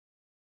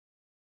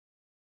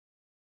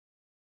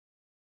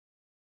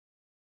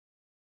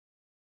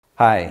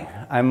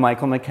Hi, I'm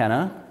Michael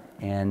McKenna,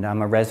 and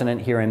I'm a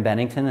resident here in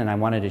Bennington, and I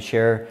wanted to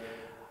share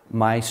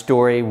my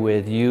story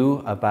with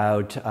you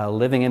about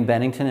living in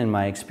Bennington and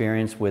my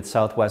experience with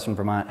Southwestern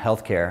Vermont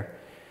Health Care.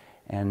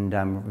 And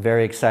I'm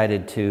very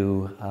excited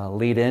to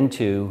lead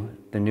into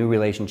the new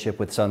relationship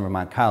with Southern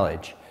Vermont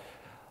College.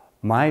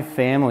 My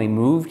family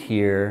moved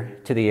here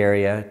to the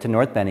area, to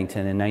North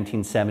Bennington in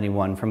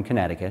 1971 from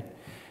Connecticut.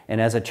 And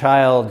as a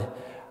child,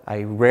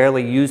 I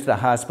rarely used the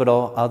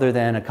hospital other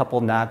than a couple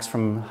knocks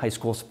from high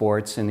school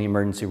sports in the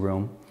emergency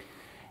room.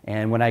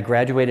 And when I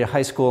graduated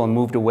high school and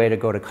moved away to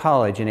go to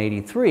college in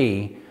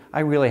 '83,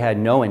 I really had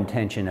no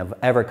intention of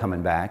ever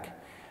coming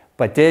back,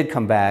 but did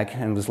come back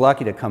and was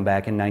lucky to come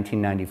back in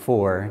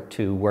 1994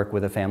 to work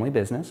with a family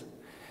business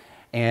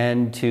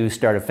and to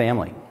start a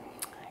family.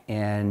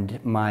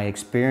 And my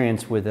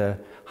experience with the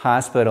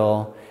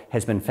hospital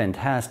has been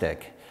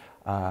fantastic.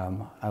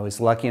 I was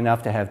lucky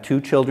enough to have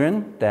 2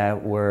 children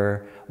that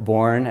were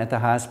born at the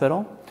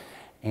hospital,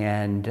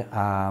 and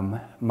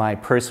my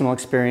personal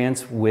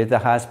experience with the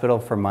hospital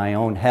for my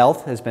own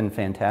health has been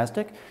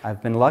fantastic.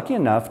 I've been lucky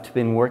enough to have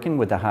been working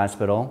with the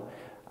hospital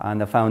on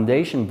the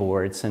foundation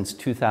board since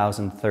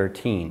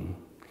 2013.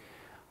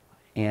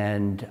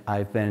 And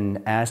I've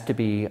been asked to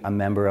be a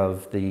member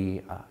of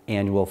the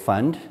annual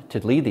fund,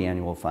 to lead the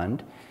annual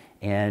fund,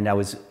 and I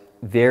was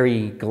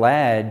very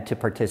glad to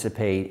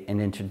participate in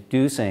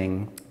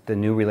introducing the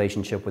new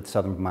relationship with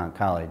Southern Vermont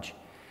College.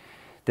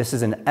 This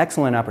is an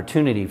excellent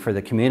opportunity for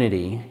the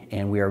community,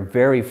 and we are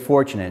very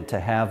fortunate to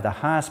have the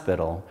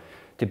hospital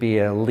to be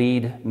a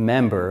lead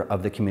member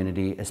of the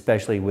community,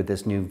 especially with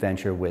this new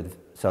venture with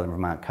Southern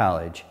Vermont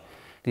College.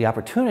 The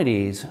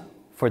opportunities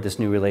for this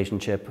new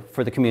relationship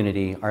for the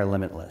community are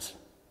limitless.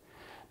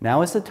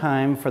 Now is the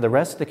time for the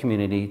rest of the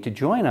community to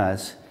join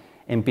us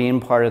in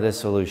being part of this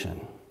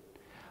solution.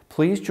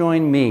 Please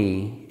join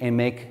me and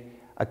make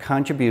a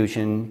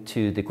contribution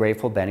to the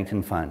Grateful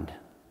Bennington Fund.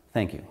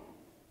 Thank you.